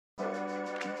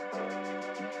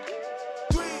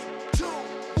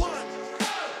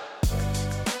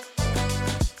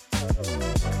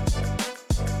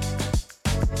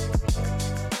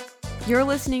You're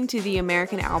listening to the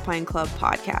American Alpine Club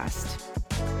podcast.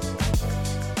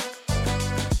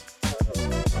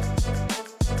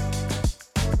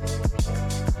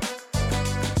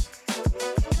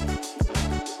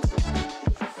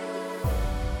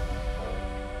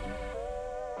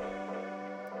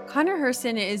 Connor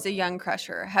Herson is a young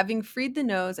crusher, having freed the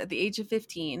nose at the age of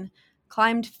 15,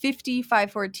 climbed 50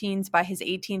 514s by his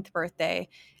 18th birthday,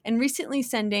 and recently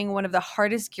sending one of the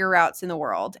hardest gear routes in the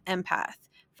world, Empath,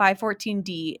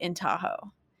 514D in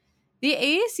Tahoe. The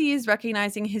AAC is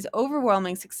recognizing his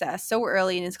overwhelming success so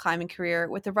early in his climbing career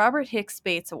with the Robert Hicks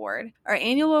Bates Award, our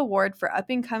annual award for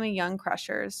up-and-coming young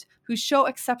crushers who show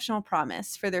exceptional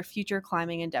promise for their future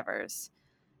climbing endeavors.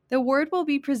 The award will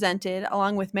be presented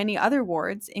along with many other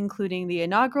awards, including the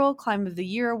inaugural Climb of the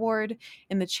Year Award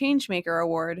and the Changemaker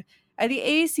Award, at the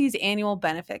AAC's annual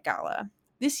benefit gala,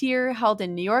 this year held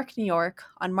in New York,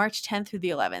 on March 10th through the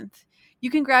 11th. You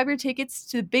can grab your tickets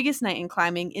to the biggest night in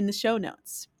climbing in the show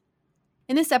notes.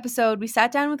 In this episode, we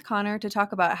sat down with Connor to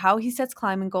talk about how he sets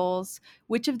climbing goals,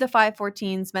 which of the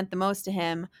 514s meant the most to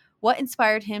him, what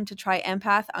inspired him to try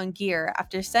Empath on gear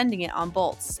after sending it on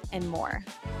bolts, and more.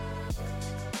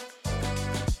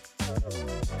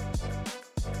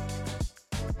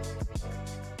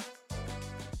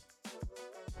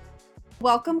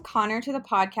 Welcome, Connor, to the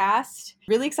podcast.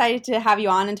 Really excited to have you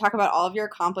on and talk about all of your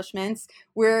accomplishments.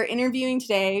 We're interviewing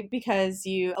today because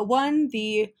you won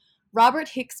the Robert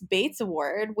Hicks Bates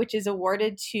Award, which is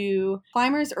awarded to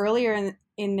climbers earlier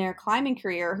in their climbing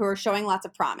career who are showing lots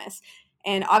of promise.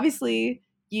 And obviously,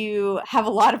 you have a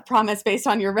lot of promise based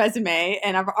on your resume,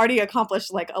 and I've already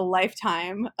accomplished like a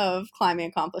lifetime of climbing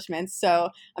accomplishments. So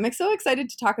I'm so excited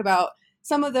to talk about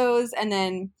some of those, and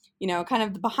then kind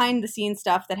of the behind the scenes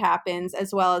stuff that happens,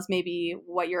 as well as maybe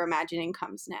what you're imagining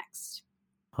comes next.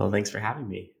 Well, thanks for having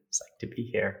me. It's like to be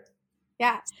here.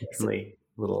 Yeah. It's definitely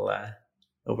a little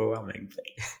overwhelming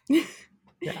thing.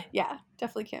 Yeah,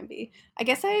 definitely can be. I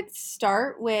guess I'd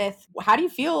start with, how do you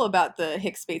feel about the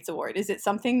Hicks Bates Award? Is it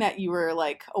something that you were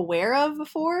like aware of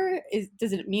before?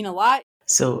 Does it mean a lot?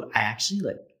 So I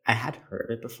had heard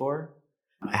of it before.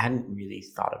 I hadn't really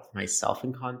thought of myself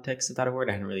in context of that award.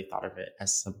 I hadn't really thought of it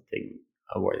as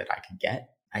award that I could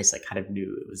get. I just kind of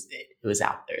knew it was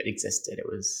out there. It existed. It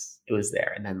was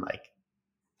there. And then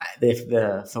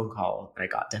the phone call that I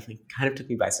got definitely kind of took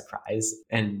me by surprise.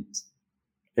 And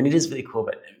it is really cool.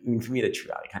 But I mean, for me, the true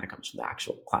value kind of comes from the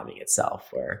actual climbing itself,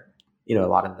 where, a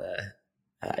lot of a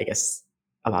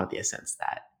lot of the ascents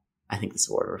that I think this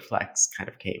award reflects kind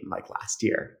of came last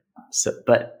year.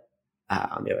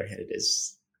 On the other hand, it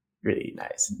is really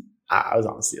nice. And I was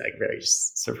honestly very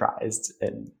just surprised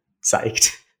and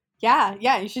psyched.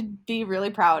 Yeah, you should be really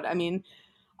proud. I mean,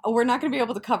 we're not going to be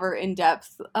able to cover in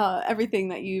depth everything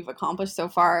that you've accomplished so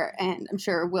far, and I'm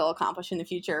sure will accomplish in the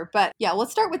future. But yeah,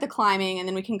 let's start with the climbing, and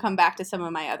then we can come back to some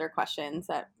of my other questions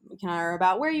that are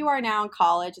about where you are now in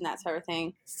college and that sort of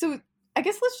thing. So I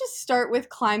guess let's just start with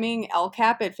climbing El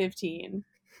Cap at 15.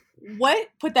 What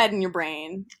put that in your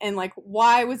brain, and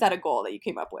why was that a goal that you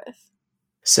came up with?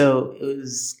 So it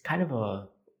was kind of a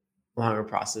longer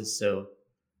process. So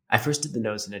I first did the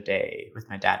nose in a day with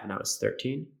my dad when I was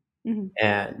 13. Mm-hmm.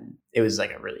 And it was a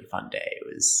really fun day. It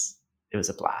was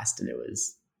a blast, and it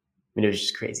was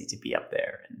just crazy to be up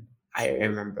there. And I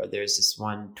remember there's this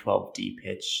one 12D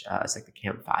pitch. It's the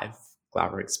Camp 5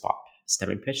 Glauberg spot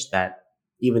stemming pitch that,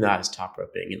 even though I was top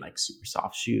roping in super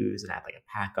soft shoes and I had a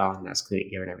pack on and I was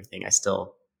cleaning gear and everything, I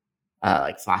still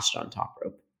flashed it on top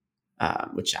rope,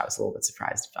 which I was a little bit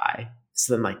surprised by.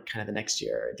 So then kind of the next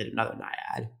year I did another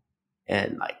NIAD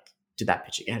and did that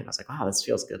pitch again. And I was like, wow, this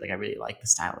feels good. I really like the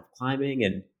style of climbing,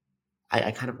 and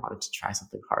I kind of wanted to try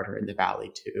something harder in the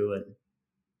valley too.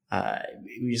 And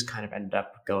we just kind of ended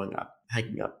up going up,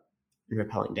 hiking up and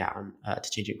rappelling down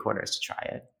to changing corners to try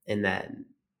it. And then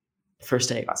the first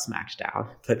day I got smacked down,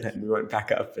 but then we went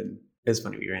back up, and it was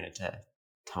funny. We ran into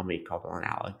Tommy Caldwell and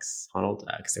Alex Honnold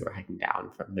because they were hiking down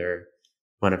from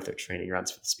one of their training runs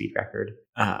for the speed record.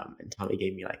 And Tommy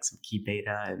gave me some key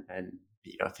data and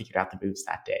figured out the moves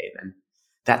that day. And then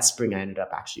that spring I ended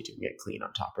up actually doing it clean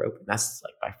on top rope. And that's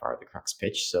by far the crux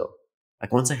pitch. So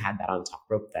once I had that on top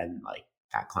rope, then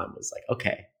that climb was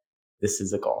okay, this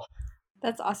is a goal.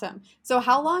 That's awesome. So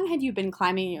how long had you been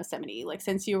climbing Yosemite?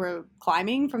 Since you were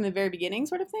climbing from the very beginning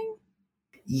sort of thing?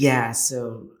 Yeah.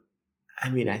 So, I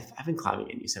mean, I've been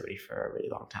climbing in Yosemite for a really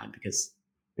long time because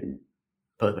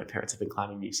both my parents have been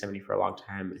climbing in Yosemite for a long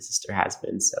time. My sister has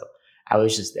been. So I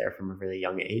was just there from a really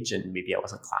young age, and maybe I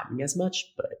wasn't climbing as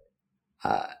much, but,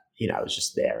 I was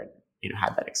just there and,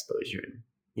 had that exposure, and,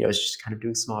 I was just kind of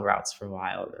doing small routes for a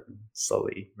while and then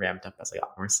slowly ramped up as I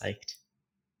got more psyched.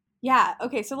 Yeah.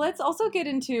 Okay. So let's also get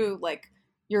into like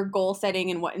your goal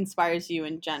setting and what inspires you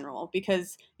in general,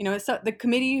 because so the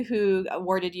committee who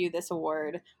awarded you this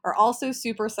award are also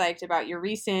super psyched about your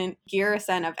recent gear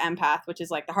ascent of Empath, which is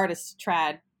like the hardest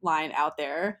trad line out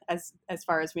there as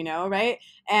far as we know, right?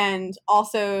 And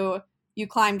also you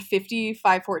climbed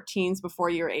 514s before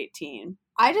you were 18.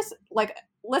 I just like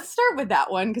let's start with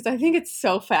that one because I think it's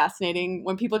so fascinating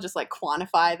when people just like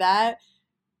quantify that.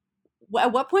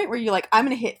 At what point were you like, I'm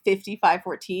going to hit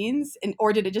 514s,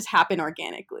 or did it just happen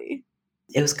organically?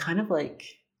 It was kind of like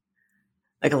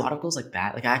a lot of goals like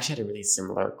that. Like I actually had a really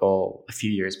similar goal a few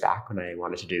years back when I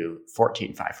wanted to do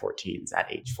 14 514s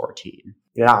at age 14.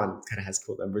 That one kind of has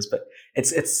cool numbers, but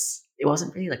it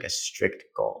wasn't really like a strict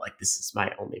goal. Like this is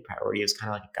my only priority. It was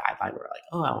kind of like a guideline where like,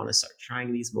 oh, I want to start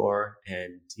trying these more,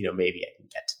 and maybe I can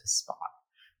get to this spot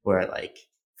where like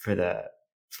for the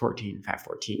 14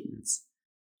 514s,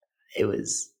 it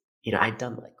was I'd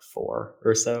done like 4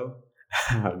 or so.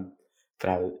 um,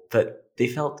 but they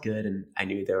felt good, and I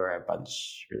knew there were a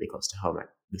bunch really close to home at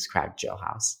this crag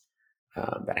jailhouse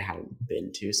that I hadn't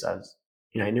been to. So I was,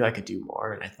 I knew I could do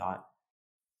more, and I thought,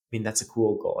 that's a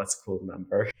cool goal. That's a cool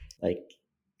number. Like,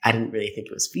 I didn't really think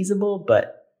it was feasible,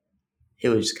 but it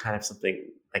was just kind of something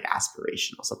like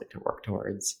aspirational, something to work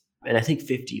towards. And I think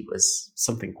 50 was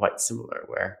something quite similar,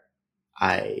 where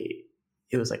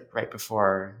it was like right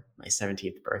before my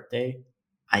 17th birthday.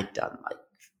 I'd done like,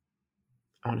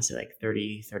 I want to say like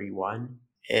 30, 31.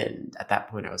 And at that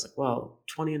point I was like, well,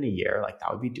 20 in a year, like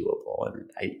that would be doable. And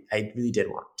I really did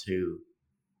want to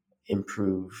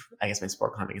improve, I guess, my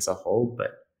sport climbing as a whole,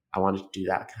 but I wanted to do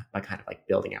that by kind of like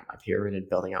building out my pyramid and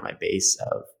building out my base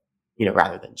of,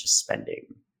 rather than just spending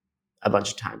a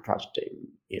bunch of time projecting,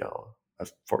 a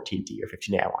 14D or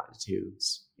 15A. I wanted to,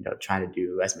 try to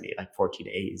do as many like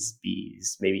 14As,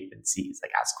 Bs, maybe even Cs,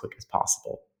 like as quick as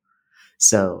possible.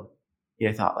 So,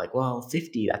 I thought like, well,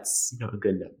 50, that's, a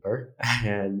good number.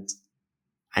 And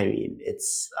I mean,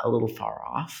 it's a little far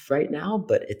off right now,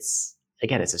 but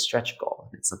again, it's a stretch goal.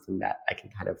 It's something that I can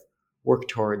kind of work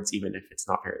towards, even if it's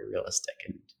not very realistic.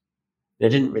 And I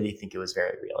didn't really think it was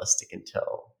very realistic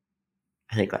until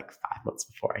I think like 5 months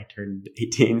before I turned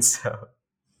 18. So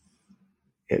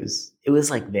it was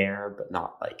like there, but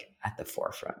not like at the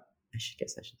forefront. I should.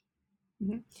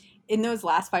 Mm-hmm. In those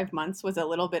last 5 months, was a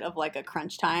little bit of like a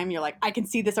crunch time? You're like, I can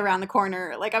see this around the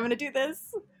corner. Like, I'm going to do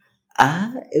this.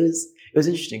 It was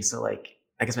interesting. So like,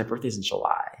 I guess my birthday's in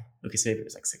July. Okay, so maybe it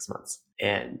was like 6 months.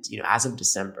 And as of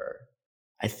December,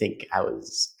 I think I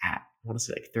was at, I want to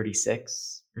say like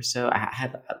 36 or so.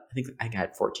 I think I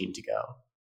had 14 to go.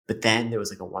 But then there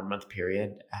was like a 1 month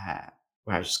period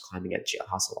where I was just climbing at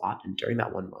jailhouse a lot, and during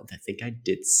that 1 month, I think I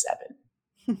did 7.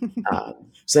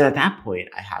 So at that point,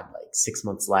 I had like 6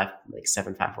 months left, like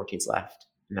 7 514s left,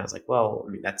 and I was like, well,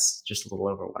 that's just a little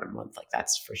over 1 a month. Like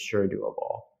that's for sure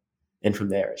doable. And from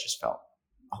there, it just felt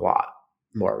a lot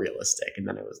more realistic. And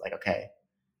then it was like, okay,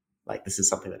 like this is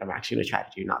something that I'm actually going to try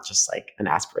to do, not just like an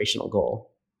aspirational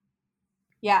goal.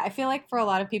 Yeah, I feel like for a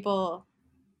lot of people,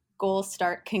 goals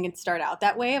can start out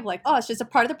that way of like, oh, it's just a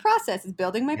part of the process. It's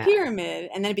building my Yeah. pyramid,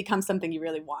 and then it becomes something you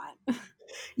really want.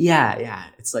 Yeah.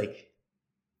 It's like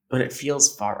when it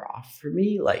feels far off for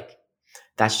me, like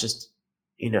that's just,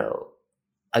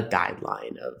 a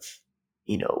guideline of,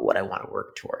 what I want to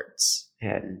work towards,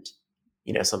 and,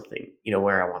 something,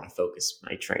 where I want to focus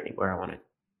my training, where I want to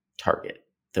target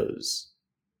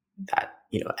that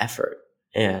effort.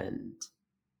 And,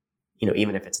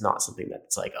 even if it's not something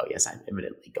that's like, oh yes, I'm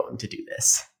imminently going to do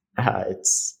this.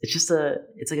 It's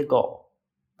like a goal.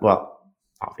 Well,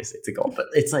 obviously it's a goal, but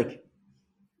it's like,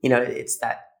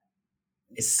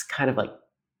 it's kind of like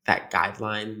that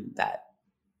guideline that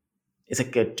is a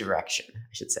good direction,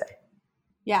 I should say.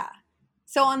 Yeah.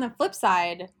 So on the flip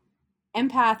side,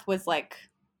 Empath was like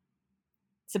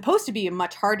supposed to be a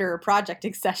much harder project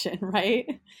accession,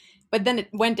 right? But then it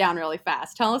went down really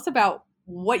fast. Tell us about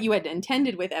what you had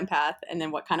intended with Empath, and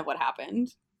then what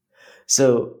happened.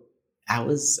 So I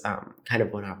was kind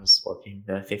of, when I was working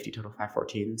the 50 total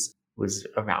 514s, was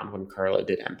around when Carla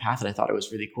did Empath, and I thought it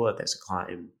was really cool that there's a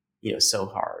climb, so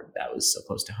hard that was so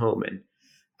close to home. And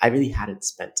I really hadn't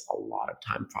spent a lot of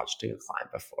time projecting a climb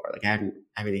before. Like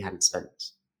I really hadn't spent,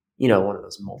 one of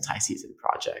those multi-season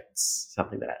projects,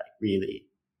 something that I like really,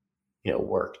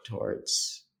 worked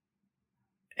towards.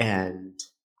 And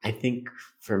I think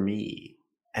for me,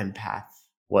 Empath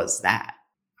was that.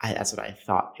 That's what I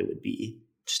thought it would be,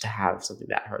 just to have something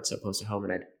that hurt so close to home.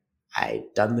 And I'd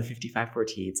done the 55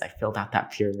 14s. I filled out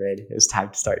that pyramid. It was time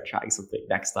to start trying something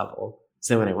next level.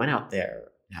 So when I went out there,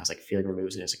 and I was like feeling the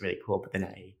moves, and it was like really cool. But then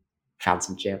I found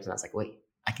some jams, and I was like, wait,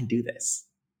 I can do this.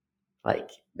 like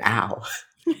now.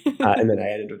 And then I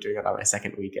ended up doing it on my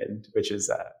second weekend, which is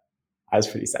I was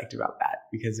pretty psyched about that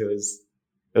because it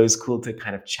was cool to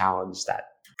kind of challenge that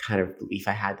kind of belief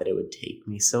I had that it would take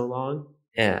me so long,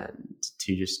 and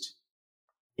to just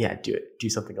do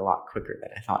something a lot quicker than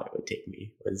I thought it would take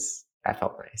me. Was that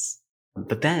felt nice.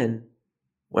 But then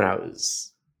when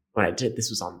I did this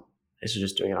was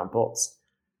just doing it on bolts.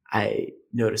 I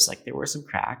noticed like there were some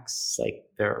cracks, like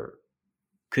there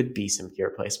could be some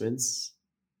gear placements.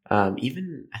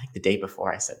 Even I think the day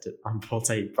before I set it on bolts,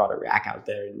 I brought a rack out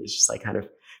there and was just like kind of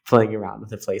playing around with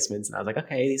the placements. And I was like,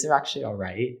 okay, these are actually all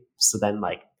right. So then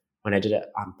like when I did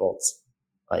it on bolts,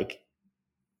 like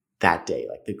that day,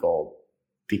 like the goal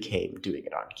became doing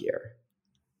it on gear.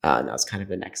 And that was kind of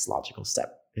the next logical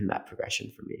step in that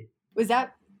progression for me. Is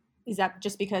that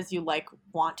just because you like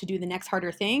want to do the next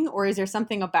harder thing, or is there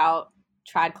something about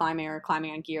trad climbing or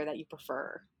climbing on gear that you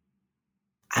prefer?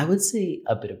 I would say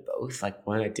a bit of both. Like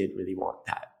one, I did really want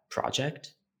that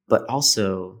project, but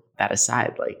also that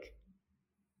aside, like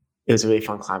it was a really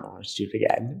fun climb. I wanted to do it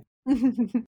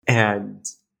again. And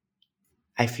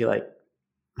I feel like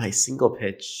my single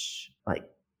pitch, like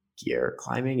gear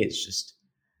climbing is just,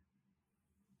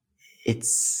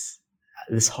 it's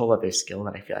this whole other skill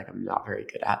that I feel like I'm not very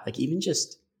good at. Like even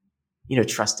just,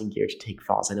 trusting gear to take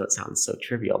falls. I know it sounds so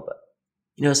trivial, but,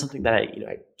 something that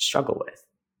I struggle with,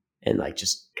 and like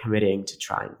just committing to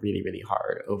trying really, really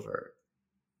hard over,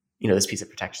 this piece of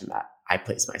protection that I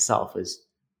placed myself was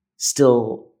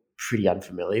still pretty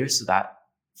unfamiliar. So that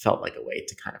felt like a way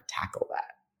to kind of tackle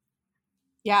that.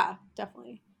 Yeah,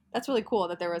 definitely. That's really cool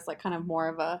that there was like kind of more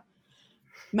of a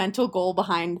mental goal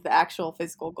behind the actual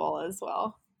physical goal as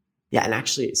well. Yeah, and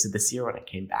actually, so this year when I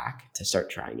came back to start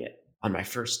trying it, on my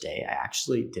first day, I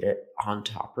actually did it on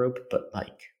top rope, but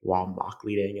like while mock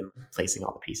leading and placing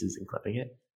all the pieces and clipping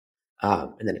it.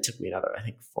 And then it took me another, I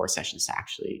think, 4 sessions to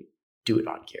actually do it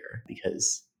on gear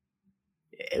because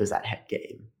it was that head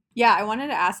game. Yeah, I wanted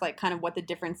to ask like kind of what the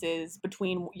difference is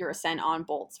between your ascent on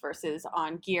bolts versus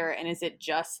on gear. And is it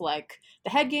just like the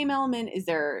head game element? Is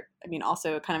there, I mean,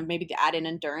 also kind of maybe the added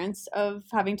endurance of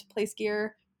having to place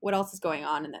gear? What else is going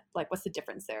on in that? Like, what's the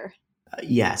difference there?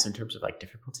 Yeah, so in terms of like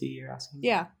difficulty, you're asking?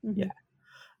 Yeah. Yeah, Mm-hmm.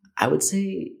 I would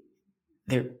say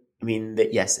there, I mean,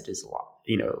 that yes, it is a lot,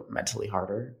 mentally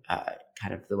harder.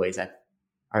 Kind of the ways I've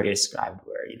already described,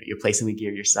 where you're placing the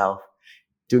gear yourself,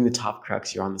 doing the top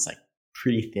crux, you're on this like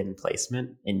pretty thin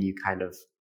placement, and you kind of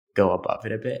go above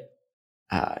it a bit.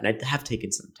 And I have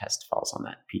taken some test falls on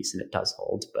that piece, and it does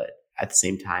hold, but at the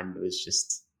same time, it was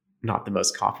just not the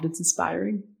most confidence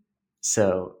inspiring.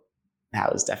 So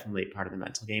that was definitely part of the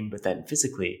mental game. But then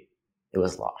physically, it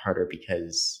was a lot harder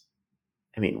because,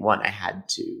 I mean, one, I had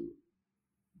to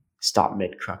stop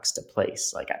mid crux to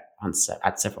place like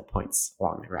at several points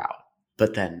along the route.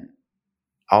 But then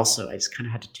also, I just kind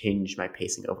of had to change my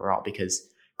pacing overall because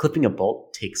clipping a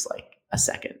bolt takes like a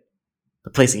second.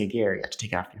 But placing a gear, you have to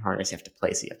take it off your harness, you have to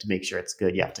place it, you have to make sure it's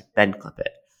good, you have to then clip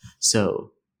it.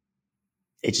 So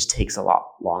it just takes a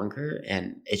lot longer,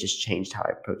 and it just changed how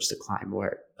I approached the climb,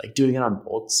 where like doing it on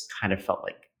bolts kind of felt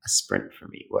like a sprint for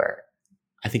me, where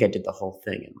I think I did the whole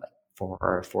thing in like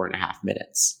 4.5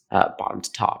 minutes, bottom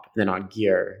to top. And then on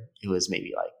gear, it was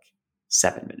maybe like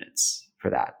 7 minutes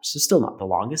for that. So still not the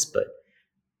longest, but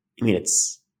I mean,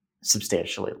 it's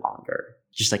substantially longer,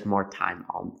 just like more time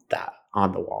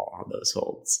on the wall, on those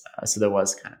holds. So there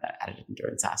was kind of that added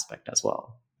endurance aspect as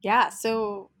well. Yeah.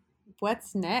 So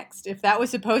what's next? If that was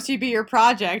supposed to be your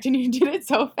project and you did it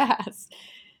so fast.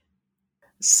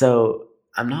 So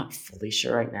I'm not fully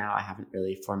sure right now. I haven't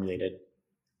really formulated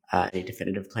any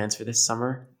definitive plans for this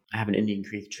summer. I have an Indian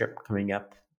Creek trip coming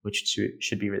up, which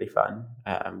should be really fun.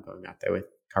 I'm going out there with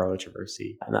Carlo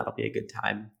Traversi, and that'll be a good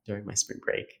time during my spring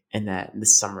break. And then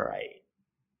this summer, I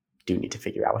do need to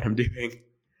figure out what I'm doing.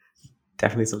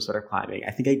 Definitely some sort of climbing.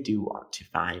 I think I do want to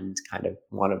find kind of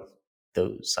one of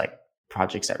those like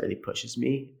projects that really pushes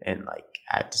me and like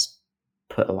I just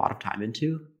put a lot of time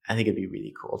into. I think it'd be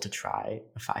really cool to try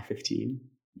a 515,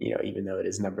 even though it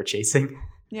is number chasing.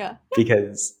 Yeah.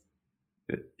 Because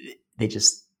they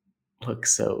just look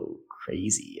so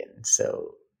crazy. And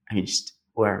so, I mean, just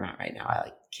where I'm at right now, I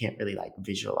like can't really like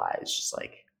visualize just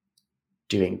like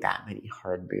doing that many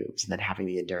hard moves and then having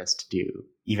the endurance to do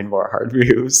even more hard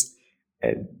moves,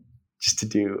 and just to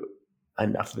do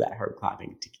enough of that hard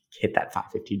climbing to hit that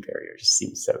 515 barrier just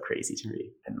seems so crazy to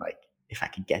me. And like, if I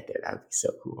could get there, that would be so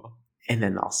cool. And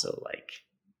then also like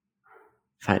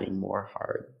finding more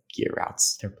hard gear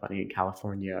routes. There are plenty in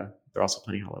California. There are also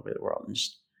plenty all over the world. And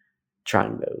just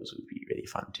trying those would be really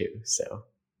fun too. So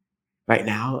right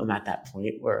now I'm at that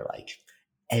point where like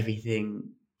everything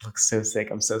looks so sick.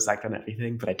 I'm so psyched on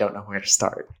everything, but I don't know where to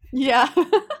start. Yeah.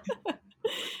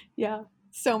 Yeah.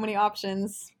 So many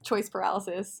options, choice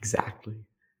paralysis. Exactly.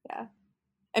 Yeah.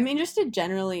 I'm interested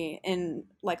generally in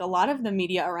like a lot of the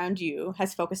media around you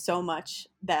has focused so much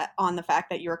that on the fact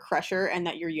that you're a crusher and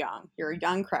that you're young. You're a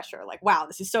young crusher. Like, wow,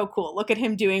 this is so cool. Look at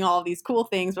him doing all these cool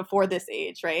things before this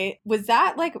age, right? Was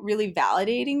that like really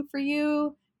validating for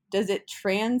you? Does it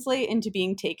translate into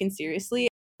being taken seriously?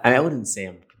 I wouldn't say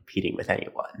I'm competing with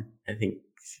anyone. I think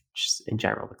just in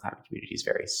general, the climate community is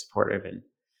very supportive. And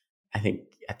I think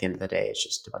at the end of the day, it's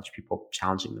just a bunch of people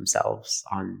challenging themselves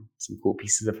on some cool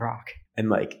pieces of rock. And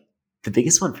like the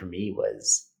biggest one for me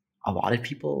was a lot of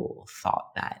people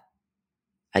thought that,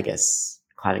 I guess,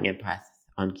 climbing Empath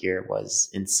on gear was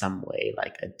in some way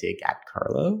like a dig at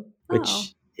Carlo,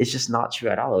 which is just not true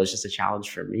at all. It was just a challenge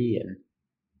for me. And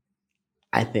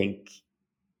I think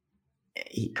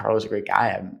Carlo's a great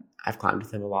guy. I've climbed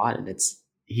with him a lot, and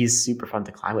he's super fun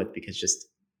to climb with because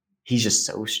he's just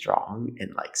so strong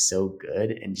and like so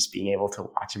good, and just being able to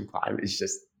watch him climb is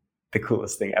just the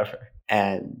coolest thing ever.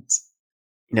 And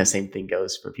same thing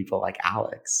goes for people like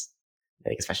Alex,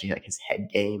 like especially like his head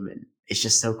game, and it's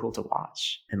just so cool to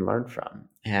watch and learn from.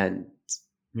 And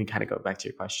kind of go back to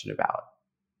your question about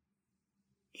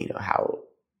how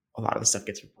a lot of the stuff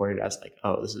gets reported as like,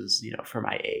 oh, this is for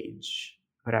my age,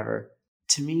 whatever.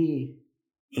 To me,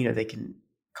 they can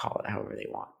call it however they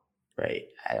want, right?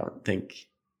 I don't think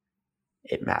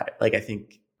it matters. Like, I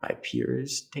think my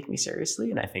peers take me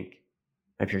seriously, and I think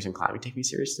my peers in climbing take me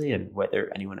seriously, and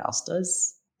whether anyone else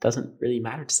doesn't really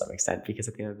matter to some extent, because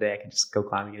at the end of the day, I can just go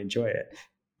climbing and enjoy it.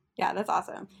 Yeah, that's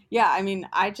awesome. Yeah,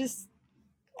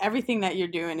 everything that you're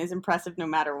doing is impressive no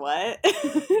matter what.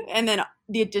 And then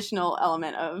the additional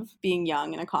element of being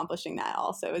young and accomplishing that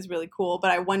also is really cool. But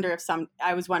I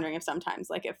was wondering if sometimes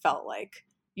like it felt like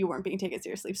you weren't being taken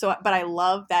seriously. So, but I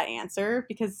love that answer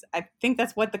because I think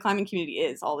that's what the climbing community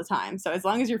is all the time. So as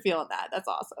long as you're feeling that, that's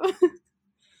awesome.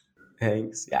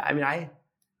 Thanks. Yeah. I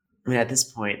mean, at this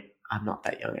point, I'm not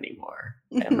that young anymore.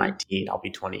 I'm 19. I'll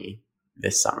be 20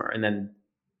 this summer. And then,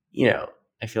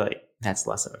 I feel like that's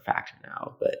less of a factor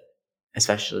now. But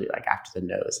especially like after the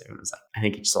nose, everyone was like, I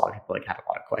think just a lot of people like had a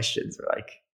lot of questions. Or like,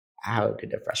 how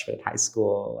did a freshman in high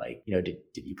school, like, did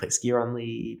you play skier on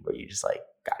lead? Where you just like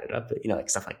got it up, like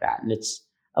stuff like that. And it's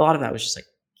a lot of that was just like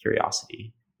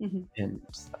curiosity, and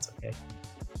that's okay.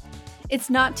 It's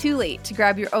not too late to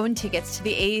grab your own tickets to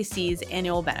the AAC's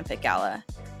annual benefit gala.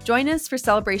 Join us for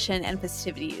celebration and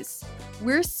festivities.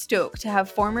 We're stoked to have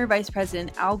former Vice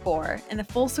President Al Gore and the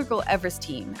Full Circle Everest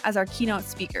team as our keynote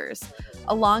speakers,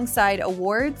 alongside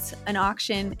awards, an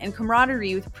auction, and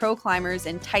camaraderie with pro climbers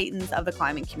and titans of the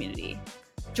climbing community.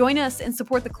 Join us and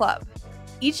support the club.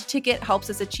 Each ticket helps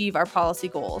us achieve our policy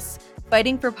goals,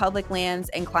 fighting for public lands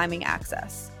and climbing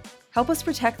access. Help us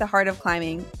protect the heart of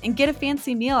climbing and get a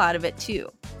fancy meal out of it too.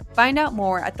 Find out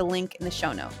more at the link in the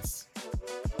show notes.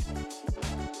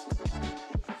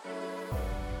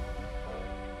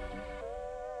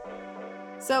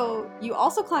 So you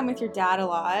also climb with your dad a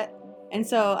lot. And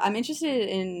so I'm interested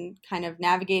in kind of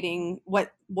navigating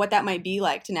what that might be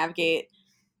like to navigate,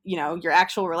 your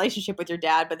actual relationship with your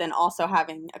dad, but then also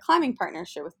having a climbing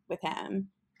partnership with him.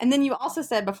 And then you also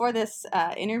said before this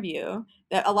interview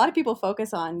that a lot of people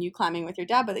focus on you climbing with your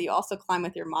dad, but that you also climb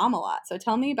with your mom a lot. So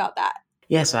tell me about that.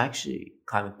 Yeah, so I actually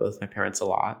climb with both my parents a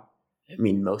lot. I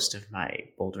mean, most of my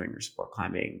bouldering or sport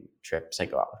climbing trips, I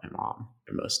go out with my mom.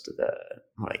 And most of the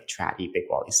more like tratty, big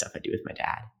wally stuff I do with my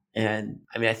dad. And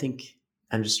I mean, I think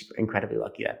I'm just incredibly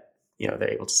lucky that,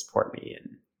 they're able to support me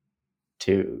and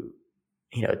to,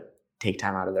 take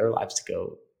time out of their lives to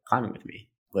go climbing with me,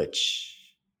 which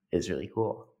is really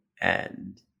cool.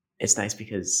 And it's nice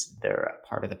because they're a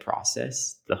part of the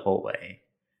process the whole way.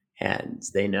 And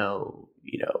they know,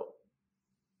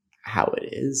 how it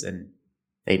is, and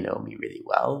they know me really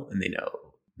well, and they know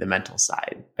the mental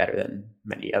side better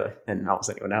than almost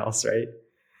anyone else, right?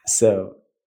 So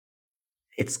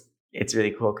it's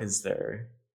really cool because they're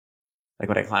like,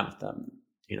 when I climb with them,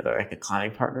 they're like a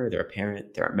climbing partner, they're a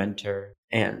parent, they're a mentor,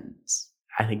 and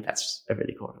I think that's a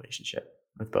really cool relationship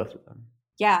with both of them.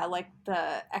 Yeah, like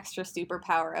the extra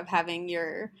superpower of having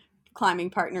your climbing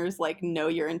partners like know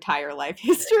your entire life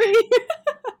history.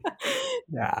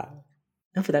 Yeah.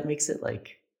 No, but that makes it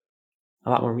like a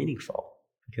lot more meaningful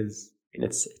because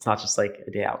it's not just like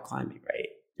a day out climbing, right?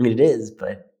 I mean, it is,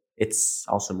 but it's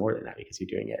also more than that because you're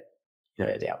doing it,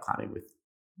 a day out climbing with,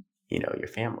 your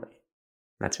family.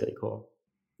 That's really cool.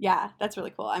 Yeah, that's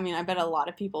really cool. I mean, I bet a lot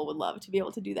of people would love to be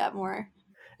able to do that more.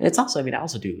 And it's also, I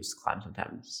also do climb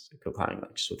sometimes, go climbing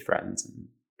like just with friends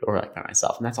or like by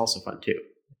myself, and that's also fun too.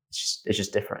 It's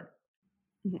just different.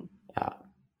 Mhm. Uh,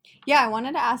 Yeah, I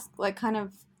wanted to ask, like, kind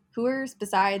of who are,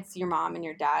 besides your mom and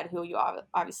your dad, who you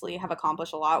obviously have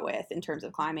accomplished a lot with in terms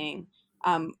of climbing,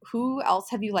 who else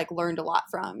have you, like, learned a lot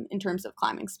from in terms of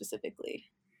climbing specifically?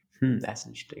 that's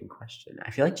an interesting question.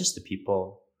 I feel like just the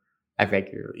people I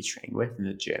regularly train with in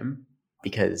the gym,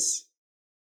 because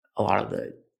a lot of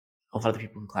the a lot of the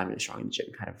people who climb really strong in the gym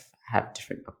kind of have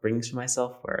different upbringings from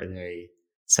myself, where they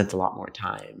spent a lot more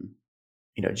time,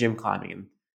 gym climbing and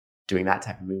doing that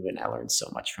type of movement. I learned so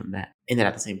much from that. And then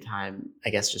at the same time, I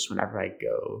guess just whenever I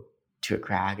go to a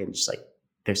crag and just like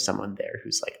there's someone there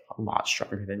who's like a lot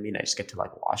stronger than me, and I just get to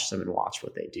like watch them and watch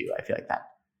what they do, I feel like that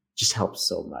just helps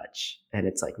so much. And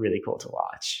it's like really cool to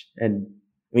watch. And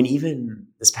I mean, even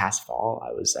this past fall,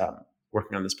 I was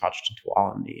working on this project in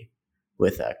Tuolumne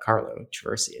with Carlo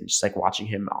Traversi, and just like watching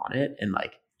him on it and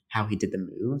like how he did the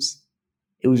moves.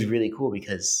 It was really cool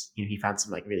because he found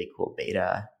some like really cool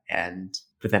beta, and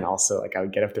but then also like I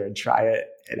would get up there and try it,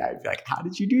 and I'd be like, "How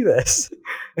did you do this?"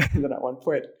 And then at one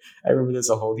point, I remember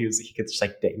there's a hold he could just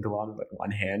like dangle on with like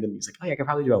one hand, and he was like, "Oh yeah, I could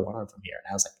probably do a one arm from here."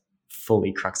 And I was like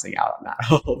fully cruxing out on that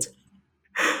hold,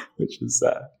 which was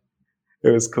it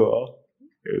was cool.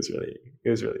 It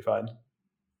was really fun.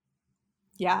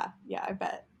 Yeah, yeah, I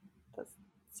bet. That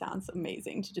sounds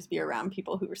amazing to just be around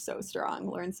people who are so strong,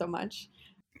 learn so much.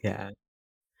 Yeah,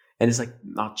 and it's like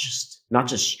not just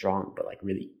strong, but like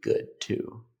really good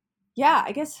too. Yeah,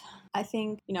 I guess I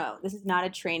think, this is not a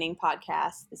training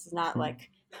podcast. This is not like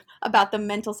about the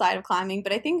mental side of climbing,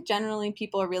 but I think generally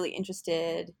people are really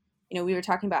interested. We were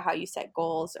talking about how you set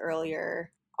goals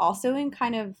earlier. Also, in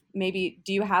kind of maybe,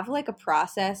 do you have like a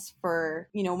process for,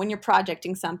 when you're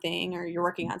projecting something or you're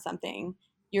working on something?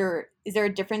 Is there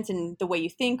a difference in the way you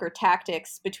think or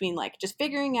tactics between like just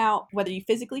figuring out whether you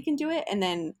physically can do it and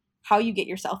then how you get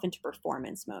yourself into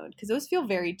performance mode? Because those feel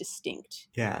very distinct.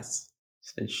 Yes,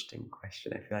 it's an interesting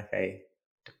question. I feel like I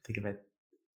don't think of it.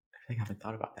 I think I haven't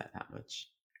thought about that much.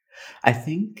 I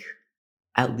think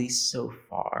at least so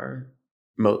far,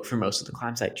 for most of the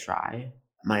climbs I try,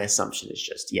 my assumption is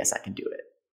just yes, I can do it.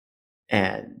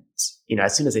 And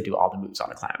as soon as I do all the moves on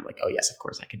a climb, I'm like, oh yes, of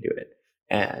course I can do it.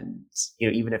 And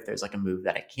even if there's like a move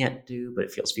that I can't do, but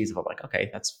it feels feasible, I'm like okay,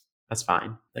 that's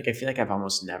fine. Like I feel like I've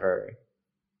almost never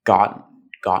gotten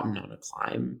gotten on a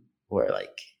climb where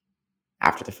like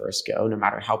after the first go, no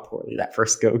matter how poorly that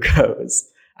first go goes,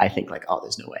 I think like, oh,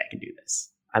 there's no way I can do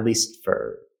this. At least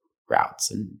for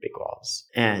routes and big walls.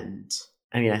 And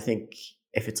I mean, I think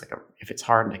if it's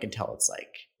hard and I can tell it's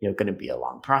like, going to be a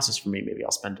long process for me, maybe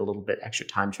I'll spend a little bit extra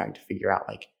time trying to figure out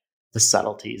like the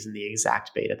subtleties and the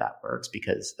exact beta that works,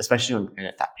 because especially on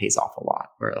granite, that pays off a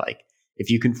lot, where like if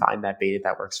you can find that beta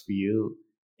that works for you,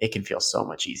 it can feel so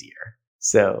much easier.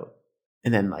 So,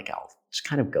 and then like I'll just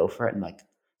kind of go for it, and like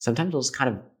sometimes I'll just kind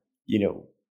of,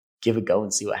 give a go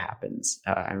and see what happens.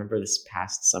 I remember this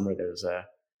past summer, there was a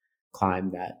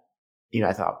climb that,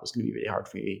 I thought was going to be really hard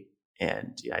for me.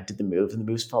 And I did the move, and the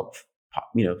moves felt,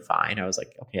 fine. I was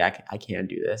like, okay, I can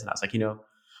do this. And I was like,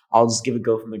 I'll just give a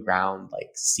go from the ground, like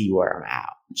see where I'm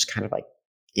at. Just kind of like,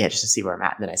 yeah, just to see where I'm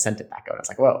at. And then I sent it back out. I was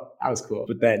like, whoa, that was cool.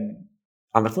 But then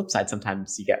on the flip side,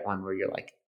 sometimes you get one where you're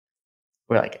like,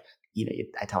 where like,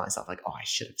 I tell myself like, oh, I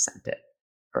should have sent it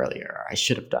earlier, or I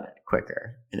should have done it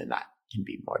quicker. And then that can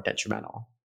be more detrimental.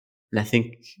 And I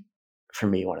think for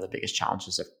me, one of the biggest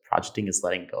challenges of projecting is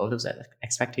letting go of those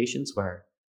expectations where,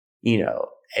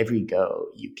 every go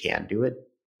you can do it,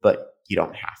 but you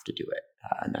don't have to do it.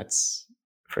 And that's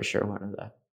for sure one of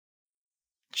the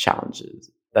challenges.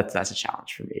 That's a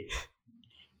challenge for me.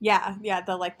 Yeah, yeah,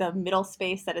 the middle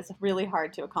space that is really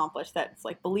hard to accomplish. That's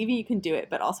like believing you can do it,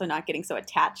 but also not getting so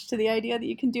attached to the idea that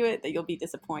you can do it that you'll be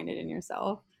disappointed in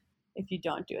yourself if you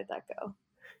don't do it that go.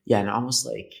 Yeah, and almost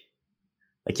like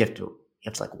you have to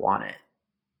like want it.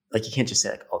 Like you can't just say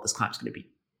like, oh, this climb's going to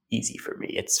be easy for me.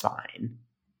 It's fine.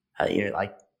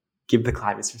 Like give the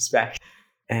climb its respect,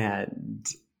 and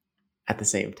at the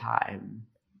same time,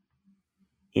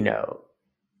 you know,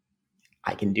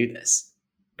 I can do this,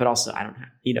 but also I don't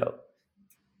have,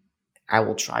 I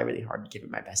will try really hard to give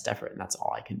it my best effort, and that's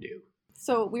all I can do.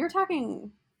 So we were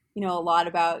talking, a lot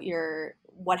about your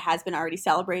what has been already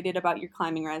celebrated about your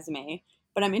climbing resume.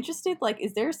 But I'm interested, like,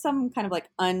 is there some kind of like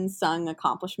unsung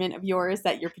accomplishment of yours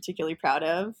that you're particularly proud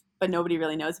of, but nobody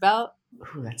really knows about?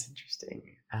 Ooh, that's interesting.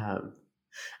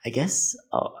 I guess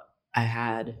I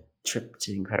had a trip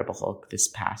to the Incredible Hulk this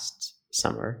past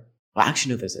summer. Well,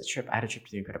 actually, no, there's a trip. I had a trip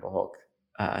to the Incredible Hulk.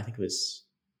 I think it was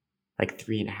like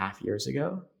 3.5 years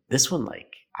ago. This one,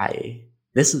 like that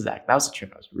was a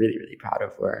trip I was really, really proud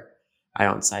of, where I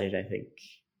on sighted, I think,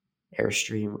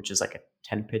 Airstream, which is like a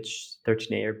 10 pitch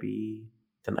 13A or B.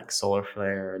 then like Solar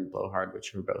Flare and Blowhard,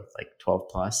 which were both like 12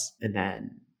 plus. And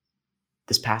then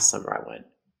this past summer I went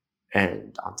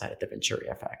and onsite at the Venturi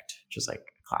Effect, which was like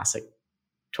a classic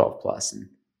 12 plus. And,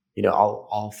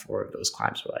 all four of those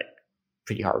climbs were like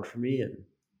pretty hard for me. And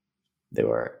they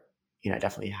were, I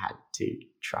definitely had to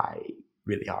try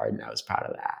really hard, and I was proud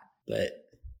of that. But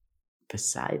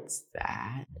besides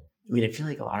that, I feel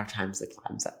like a lot of times the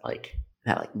climbs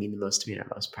that mean the most to me and I'm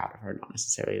most proud of are not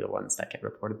necessarily the ones that get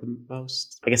reported the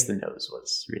most. I guess the nose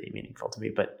was really meaningful to me,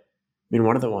 but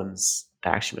one of the ones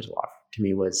that actually was a lot to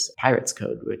me was Pirates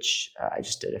Code, which I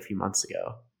just did a few months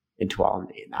ago in Tuolumne,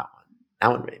 and that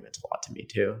one really meant a lot to me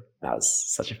too. That was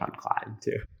such a fun climb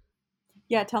too.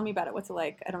 Yeah, tell me about it. What's it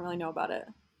like? I don't really know about it.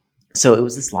 So it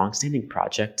was this long-standing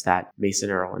project that Mason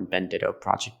Earl and Ben Ditto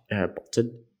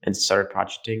bolted and started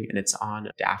projecting, and it's on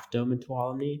Daft Dome in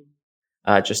Tuolumne,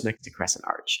 just next to Crescent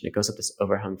Arch, and it goes up this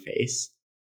overhung face,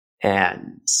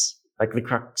 and like the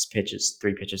crux pitch is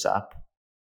 3 pitches up,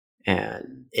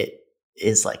 and it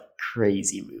is like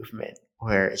crazy movement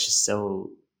where it's just so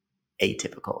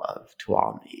atypical of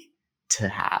Tuolumne to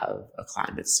have a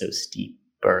climb that's so steep,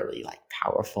 burly, like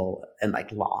powerful, and like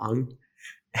long,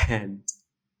 and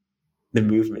the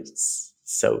movement's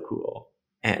so cool,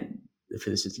 and the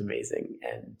finish is amazing.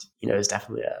 And it was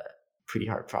definitely a pretty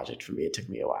hard project for me. It took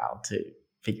me a while to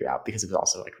figure out because it was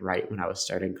also like right when I was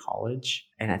starting college,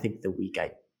 and I think the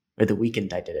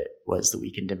weekend I did it was the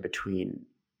weekend in between.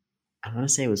 I want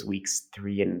to say it was weeks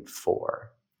 3 and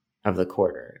 4 of the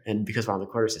quarter, and because we're on the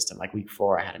quarter system, like week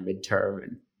 4 I had a midterm,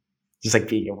 and just like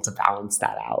being able to balance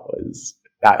that out was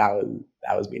that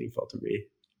was meaningful to me.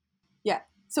 Yeah.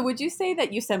 So would you say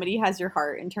that Yosemite has your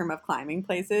heart in terms of climbing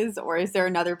places, or is there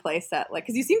another place that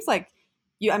because you seems like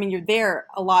you're there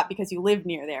a lot because you live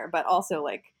near there, but also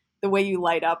like the way you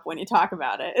light up when you talk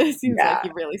about it, it seems like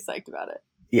you're really psyched about it.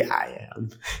 Yeah, I am.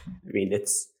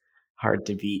 It's hard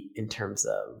to beat in terms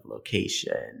of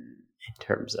location, in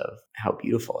terms of how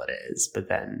beautiful it is, but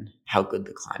then how good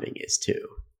the climbing is too.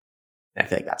 And I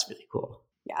feel like that's really cool.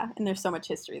 Yeah, and there's so much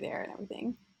history there and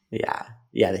everything.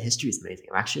 Yeah, the history is amazing.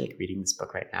 I'm actually like reading this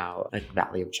book right now, like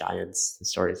Valley of Giants, the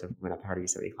stories of when I'm part of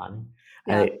Yosemite climbing.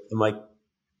 Yeah. I'm like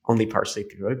only partially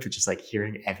through it, but just like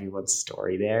hearing everyone's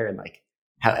story there and like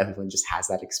how everyone just has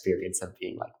that experience of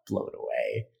being like blown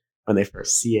away when they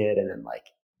first see it, and then like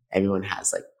everyone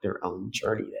has like their own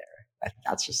journey there. I think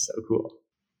that's just so cool.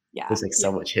 Yeah, there's like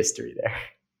so much history there.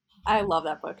 I love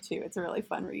that book too. It's a really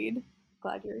fun read.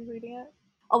 Glad you're reading it.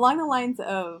 Along the lines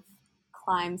of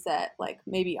climbs that like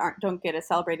maybe don't get as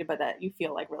celebrated, but that you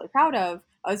feel like really proud of,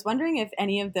 I was wondering if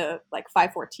any of the like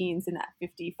 514s in that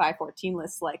 50 514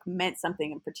 list like meant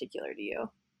something in particular to you.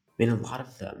 A lot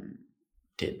of them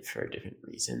did for different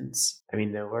reasons.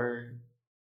 There were.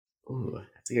 Ooh,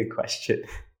 that's a good question.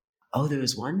 Oh, there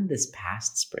was one this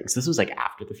past spring. So this was like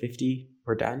after the 50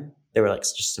 were done. There were like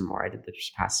just some more I did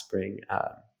this past spring.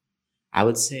 I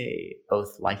would say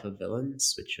both Life of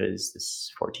Villains, which was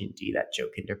this 14D that Joe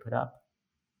Kinder put up.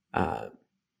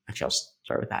 Actually, I'll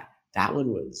start with that. That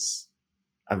one was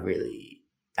a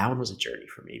journey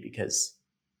for me because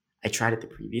I tried it the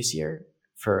previous year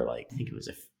for like, I think it was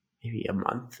maybe a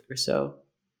month or so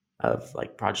of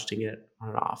like projecting it on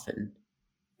and off. And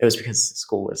it was because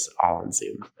school was all on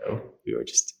Zoom. So we were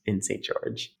just in St.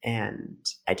 George and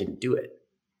I didn't do it.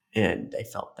 And I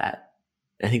felt that.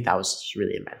 I think that was just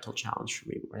really a mental challenge for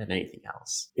me more than anything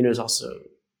else. It was also,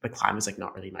 the climb was like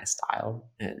not really my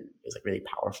style, and it was like really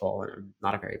powerful, and I'm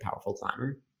not a very powerful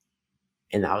climber.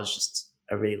 And that was just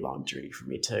a really long journey for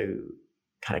me to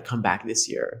kind of come back this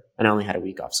year. And I only had a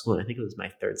week off school, and I think it was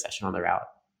my 3rd session on the route.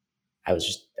 I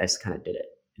just kind of did it,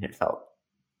 and it felt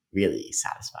really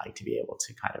satisfying to be able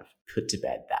to kind of put to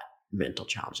bed that mental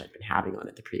challenge I'd been having on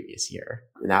it the previous year.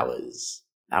 And that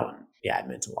one, yeah, it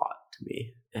meant a lot to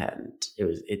me. And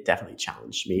it definitely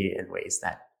challenged me in ways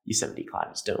that Yosemite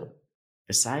climbs don't.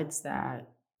 Besides that,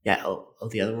 yeah,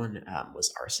 the other one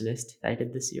was Arsonist that I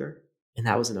did this year. And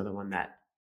that was another one that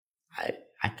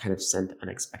I kind of sent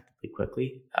unexpectedly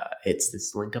quickly. It's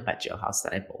this link up at Jailhouse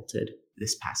that I bolted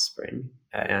this past spring.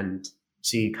 And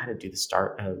so you kind of do the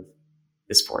start of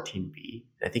this 14B.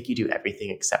 And I think you do everything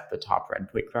except the top red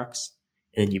point crux.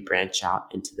 And then you branch out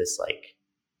into this like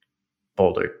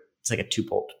boulder. It's like a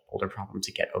 2-bolt boulder problem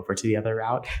to get over to the other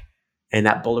route. And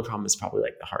that boulder problem is probably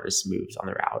like the hardest moves on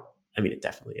the route. It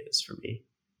definitely is for me.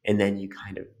 And then you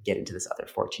kind of get into this other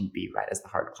 14B right as the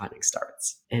hard climbing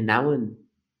starts. And that one,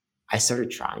 I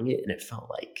started trying it and it felt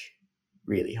like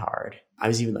really hard. I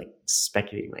was even like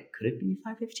speculating, like, could it be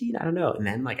 515? I don't know. And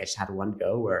then like I just had one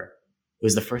go where it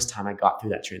was the first time I got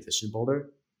through that transition boulder,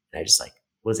 and I just like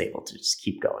was able to just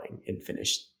keep going and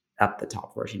finish up the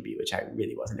top 14B, which I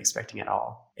really wasn't expecting at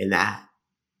all. And that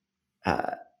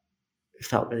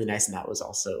felt really nice. And that was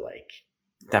also like,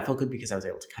 that felt good because I was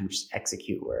able to kind of just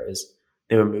execute, whereas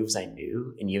there were moves I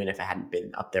knew, and even if I hadn't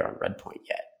been up there on red point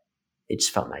yet, it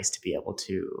just felt nice to be able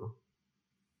to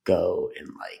go and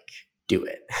like do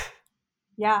it.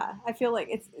 Yeah, I feel like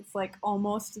it's like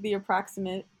almost the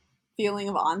approximate feeling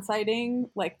of on-sighting.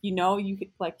 Like you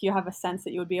could, like you have a sense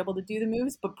that you would be able to do the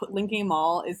moves, but linking them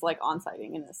all is like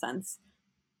on-sighting in a sense.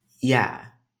 Yeah.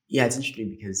 Yeah, it's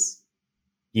interesting because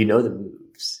you know the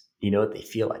moves, you know what they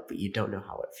feel like, but you don't know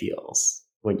how it feels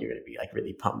when you're going to be like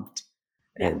really pumped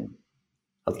Yeah. and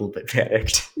a little bit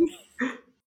panicked.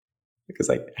 Because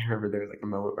like I remember there was like a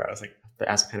moment where I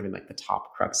was kind of in like the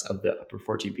top crux of the upper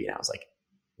 14B, and I was like,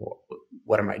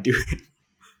 what am I doing?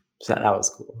 So that was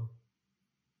cool.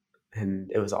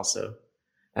 And it was also,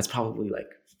 that's probably like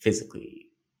physically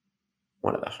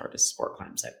one of the hardest sport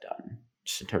climbs I've done,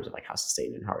 just in terms of like how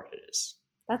sustained and hard it is.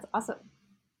 That's awesome.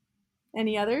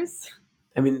 Any others?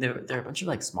 I mean, there are a bunch of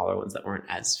like smaller ones that weren't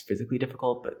as physically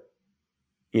difficult, but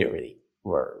really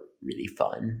were really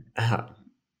fun.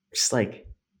 Just like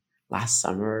last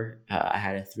summer, I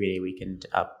had a 3-day weekend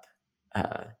up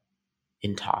uh,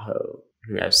 in Tahoe.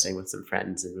 I was staying with some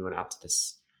friends, and we went out to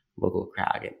this local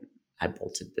crag, and I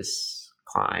bolted this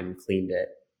climb, cleaned it,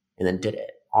 and then did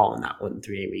it all in that one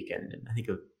 3-day weekend. And I think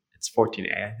it's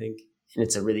 14A, I think, and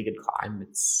it's a really good climb.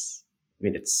 It's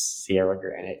Sierra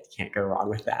granite. You can't go wrong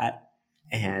with that.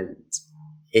 And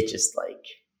it just like,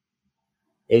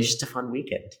 it was just a fun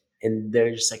weekend. And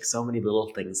there's just like so many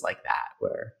little things like that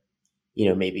where,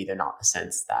 maybe they're not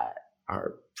ascents that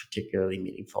are particularly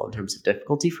meaningful in terms of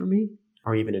difficulty for me,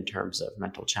 or even in terms of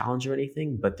mental challenge or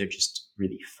anything, but they're just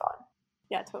really fun.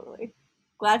 Yeah, totally.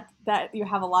 Glad that you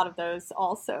have a lot of those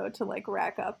also to like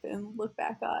rack up and look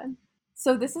back on.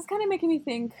 So this is kind of making me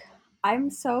think. I'm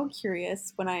so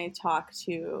curious when I talk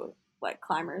to like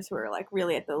climbers who are like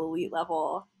really at the elite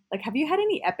level. Like, have you had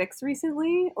any epics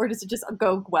recently, or does it just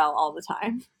go well all the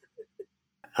time?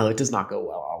 Oh, it does not go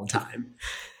well all the time.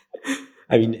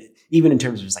 I mean, even in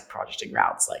terms of just like projecting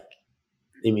routes, like,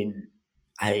 I mean,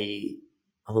 a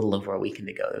little over a weekend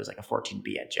ago, there was like a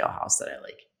 14B at Jailhouse that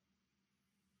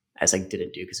I just like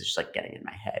didn't do because it's just like getting in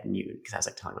my head, and because I was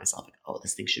like telling myself like, oh,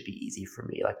 this thing should be easy for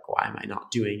me. Like, why am I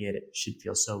not doing it? It should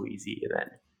feel so easy. And then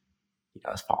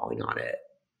I was falling on it,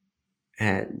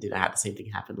 and I had the same thing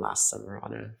happen last summer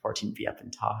on a 14B up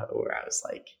in Tahoe, where I was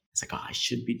like, oh, I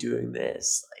should be doing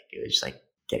this. Like, it was just like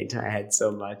getting to my head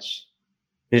so much.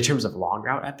 And in terms of long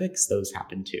route epics, those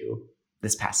happened too.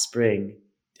 This past spring,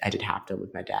 I did half dome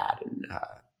with my dad and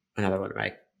another one of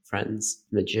my friends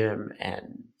in the gym,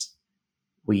 and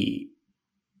we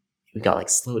got like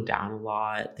slowed down a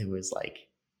lot. There was like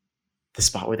the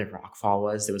spot where the rock fall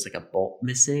was, there was like a bolt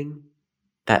missing.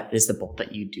 That is the bolt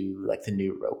that you do like the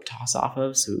new rope toss off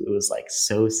of. So it was like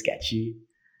so sketchy.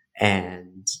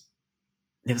 And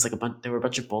there were a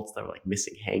bunch of bolts that were like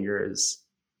missing hangers,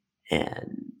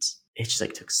 and it just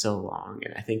like took so long.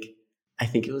 And I think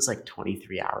it was like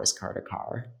 23 hours car to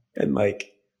car. And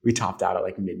like we topped out at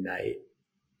like midnight,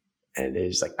 and it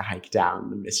was like the hike down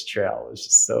the mist trail was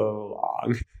just so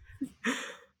long.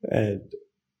 and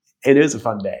it was a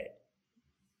fun day.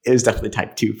 It was definitely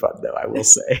type 2 fun though, I will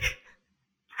say.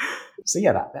 So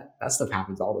yeah, that stuff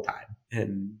happens all the time.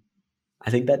 And I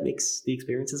think that makes the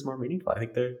experiences more meaningful. I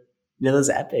think they're, those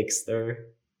epics, they're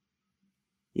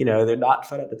not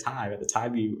fun at the time. At the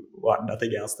time, you want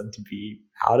nothing else than to be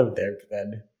out of there. But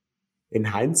then in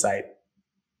hindsight,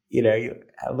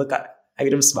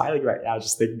 I'm smiling right now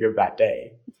just thinking of that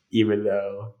day, even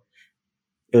though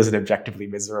it was an objectively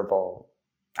miserable,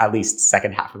 at least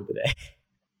second half of the day.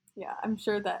 Yeah, I'm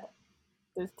sure that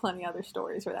there's plenty other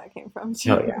stories where that came from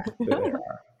Oh too. yeah, there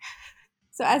are.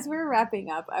 So as we were wrapping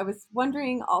up, I was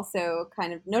wondering also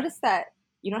kind of notice that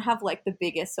you don't have like the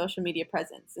biggest social media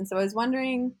presence. And so I was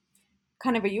wondering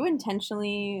kind of are you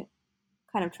intentionally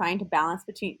kind of trying to balance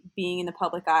between being in the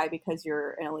public eye because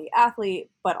you're an elite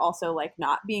athlete, but also like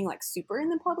not being like super in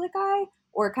the public eye?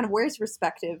 Or kind of where's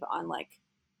perspective on like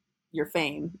your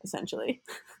fame essentially?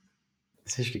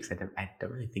 It's interesting because I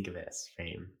don't really think of it as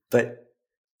fame. But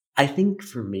I think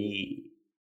for me,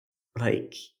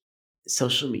 like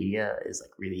social media is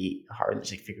like really hard,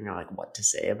 just like figuring out like what to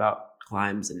say about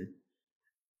climbs. And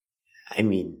I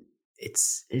mean,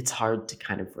 it's hard to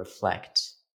kind of reflect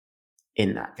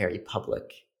in that very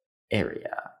public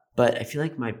area. But I feel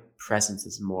like my presence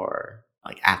is more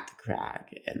like at the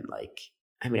crag, and like,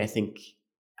 I mean, I think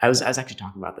I was actually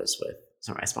talking about this with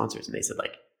some of my sponsors, and they said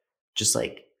like, just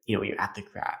like, when you're at the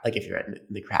crag, like if you're in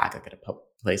the crag, like at a public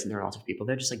place and there are lots of people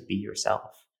there, just like be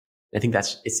yourself. I think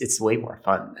it's way more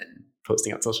fun than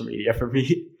posting on social media for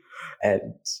me.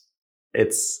 And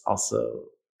it's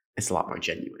a lot more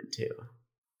genuine too.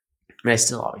 I mean, I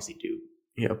still obviously do,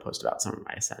 post about some of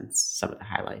my ascents, some of the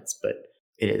highlights, but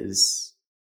it is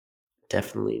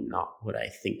definitely not what I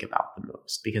think about the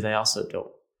most, because I also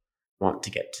don't want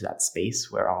to get to that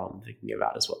space where all I'm thinking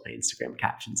about is what my Instagram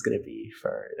caption is going to be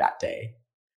for that day.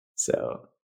 So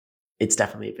it's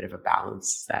definitely a bit of a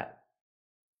balance that,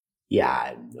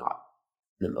 I'm not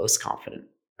the most confident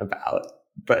about,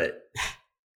 but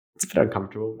it's a bit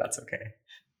uncomfortable. But that's okay.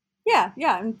 Yeah.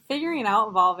 I'm figuring it out,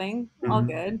 evolving. All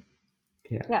good.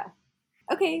 Yeah.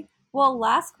 Okay. Well,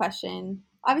 last question.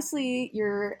 Obviously,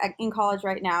 you're in college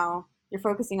right now. You're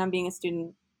focusing on being a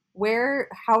student.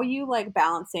 How are you like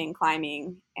balancing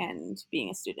climbing and being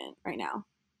a student right now?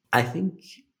 I think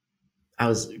I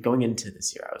was going into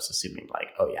this year, I was assuming like,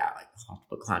 oh yeah, like I'll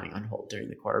put climbing on hold during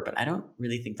the quarter, but I don't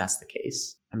really think that's the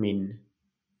case. I mean,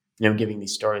 I'm giving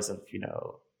these stories of,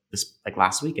 this like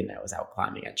last weekend I was out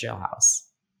climbing at Jailhouse.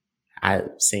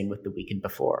 Same with the weekend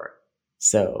before.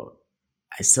 So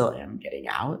I still am getting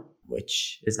out,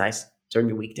 which is nice. During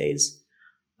the weekdays,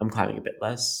 I'm climbing a bit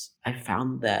less. I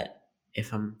found that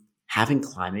if I'm having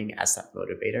climbing as that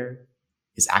motivator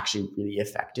is actually really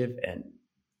effective and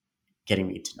getting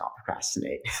me to not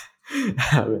procrastinate.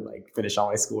 I would like finish all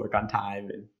my schoolwork on time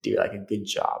and do like a good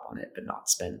job on it, but not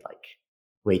spend like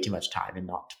way too much time and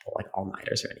not to pull like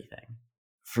all-nighters or anything.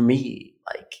 For me,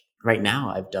 like right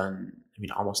now I've done,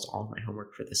 almost all of my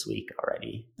homework for this week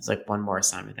already. There's like one more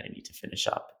assignment that I need to finish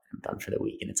up. I'm done for the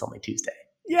week and it's only Tuesday.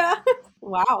 Yeah.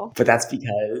 Wow. But that's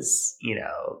because,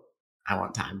 I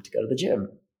want time to go to the gym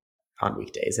on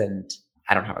weekdays and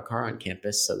I don't have a car on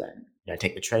campus. So then I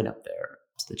take the train up there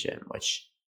to the gym, which,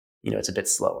 it's a bit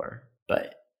slower,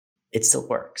 but it still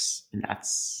works. And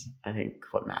that's, I think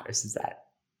what matters is that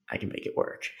I can make it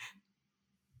work.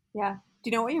 Yeah. Do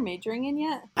you know what you're majoring in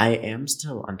yet? I am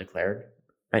still undeclared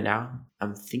right now.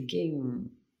 I'm thinking,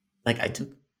 like, I took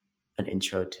an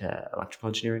intro to electrical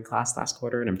engineering class last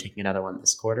quarter and I'm taking another one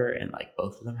this quarter. And like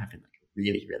both of them have been like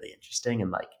really, really interesting.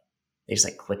 And like, they just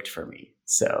like clicked for me.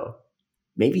 So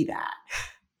maybe that.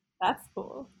 That's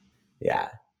cool. Yeah.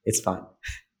 It's fun.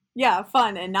 Yeah.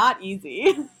 Fun and not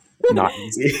easy. Not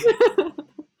easy.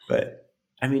 But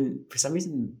for some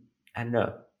reason, I don't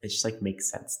know. It just like makes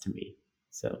sense to me.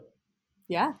 So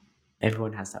yeah.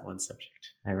 Everyone has that one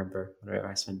subject. I remember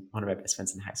one of my best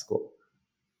friends in high school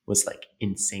was like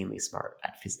insanely smart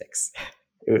at physics.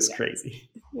 It was crazy.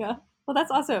 Yeah. Well,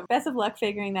 that's awesome. Best of luck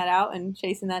figuring that out and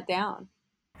chasing that down.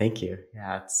 Thank you.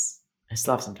 Yeah, I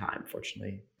still have some time,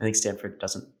 fortunately. I think Stanford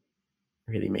doesn't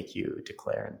really make you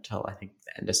declare until I think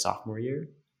the end of sophomore year.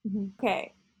 Mm-hmm.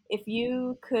 Okay. If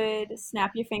you could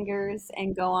snap your fingers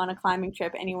and go on a climbing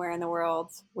trip anywhere in the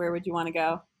world, where would you want to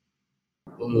go?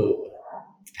 Ooh,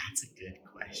 that's a good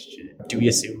question. Do we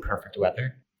assume perfect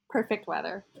weather? Perfect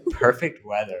weather. Perfect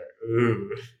weather.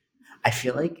 Ooh. I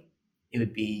feel like it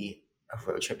would be a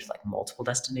road trip to like multiple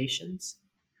destinations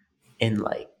in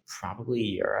like probably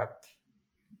Europe.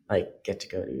 Like get to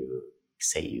go to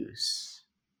Sayus,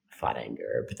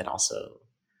 Flatanger, but then also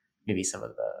maybe some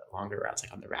of the longer routes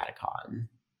like on the Radicon.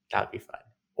 That would be fun.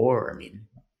 Or,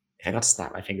 if I got to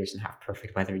snap my fingers and have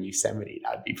perfect weather in Yosemite,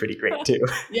 that would be pretty great too.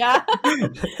 Yeah.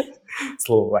 It's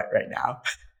a little wet right now.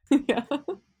 Yeah.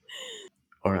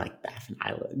 Or like Baffin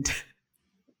Island.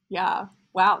 Yeah.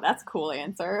 Wow, that's a cool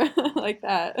answer. I like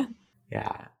that.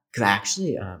 Yeah. Because I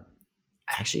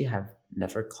actually have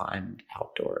never climbed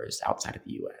outdoors outside of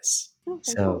the US. Okay,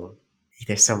 so cool.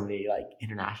 There's so many like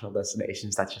international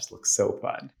destinations that just look so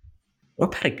fun. Or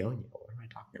Patagonia. What am I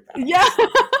talking about? Yeah.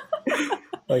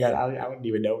 Like I wouldn't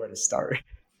even know where to start.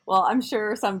 Well, I'm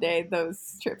sure someday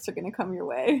those trips are going to come your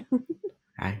way.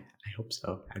 I hope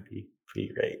so. That'd be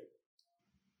pretty great.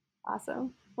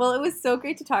 Awesome. Well, it was so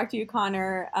great to talk to you,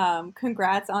 Connor.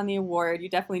 Congrats on the award. You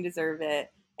definitely deserve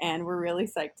it. And we're really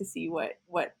psyched to see what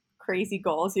crazy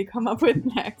goals you come up with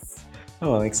next.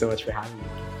 Oh, thanks so much for having me.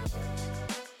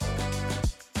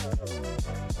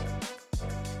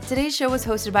 Today's show was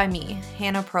hosted by me,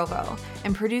 Hannah Provo,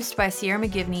 and produced by Sierra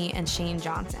McGivney and Shane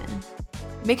Johnson.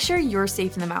 Make sure you're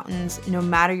safe in the mountains, no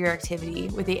matter your activity,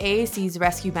 with the AAC's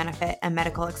rescue benefit and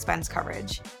medical expense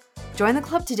coverage. Join the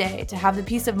club today to have the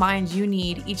peace of mind you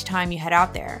need each time you head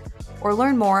out there, or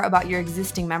learn more about your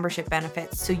existing membership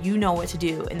benefits so you know what to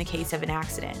do in the case of an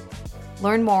accident.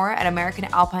 Learn more at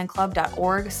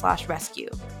AmericanAlpineClub.org/rescue.